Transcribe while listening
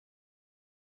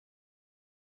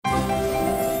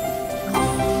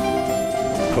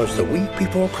'Twas the week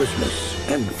before Christmas,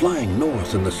 and flying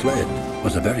north in the sled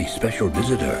was a very special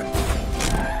visitor.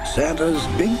 Santa's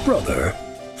big brother,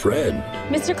 Fred.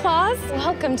 Mr. Claus,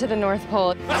 welcome to the North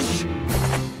Pole.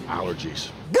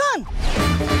 Allergies. Gun!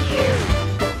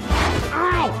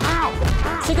 Ow!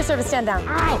 Ow! Secret Service, stand down.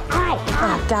 Ow! Ow!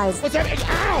 Ah, guys. What's that?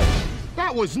 Ow!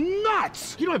 That was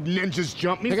nuts! You don't have ninjas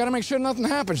jump me. They gotta make sure nothing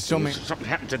happens to me. If something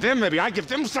happened to them, maybe I give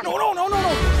them something. No.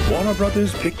 Warner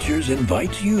Brothers Pictures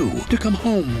invites you to come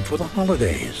home for the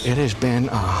holidays. It has been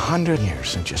 100 years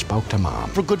since you spoke to Mom.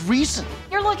 For good reason.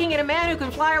 You're looking at a man who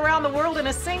can fly around the world in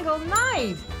a single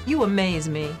night. You amaze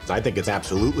me. I think it's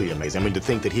absolutely amazing. I mean, to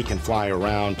think that he can fly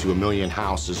around to 1,000,000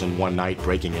 houses in one night,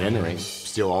 breaking and entering,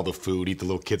 steal all the food, eat the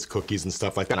little kids' cookies and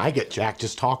stuff like that. And I get jacked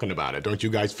just talking about it. Don't you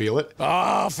guys feel it?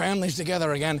 Oh, families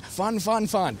together again. Fun.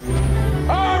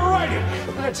 All righty,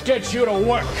 let's get you to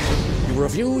work. You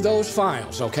review those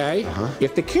files, okay?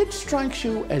 If the kid strikes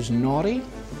you as naughty,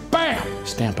 bam,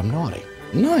 stamp him naughty.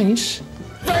 Nice,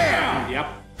 bam. Yep.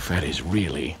 Freddy's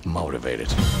really motivated.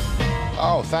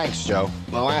 Oh, thanks, Joe.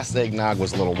 My last eggnog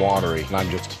was a little watery, and I'm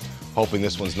just hoping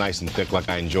this one's nice and thick like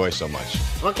I enjoy so much.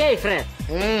 Okay, Fred.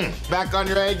 Back on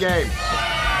your A game.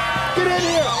 Get in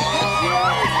here!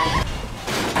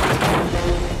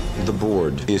 The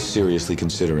board is seriously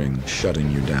considering shutting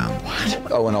you down.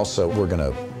 What? Oh, and also, we're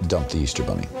gonna dump the Easter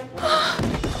Bunny.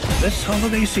 This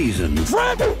holiday season,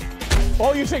 Fred!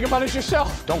 All you think about is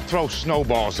yourself. Don't throw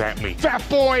snowballs at me. Fat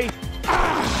boy!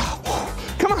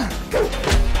 Come on.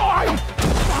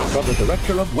 from the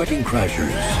director of Wedding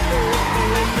Crashers,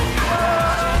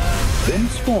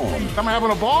 Vince Vaughn. I'm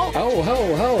having a ball? Ho,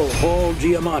 ho, ho. Paul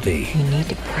Giamatti. You need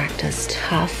to practice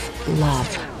tough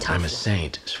love. I'm a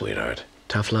saint, sweetheart.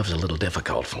 Tough love's a little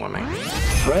difficult for me.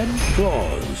 Fred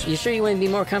Claus. You sure you wouldn't be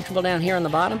more comfortable down here on the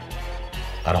bottom?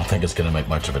 I don't think it's gonna make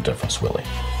much of a difference, Willie.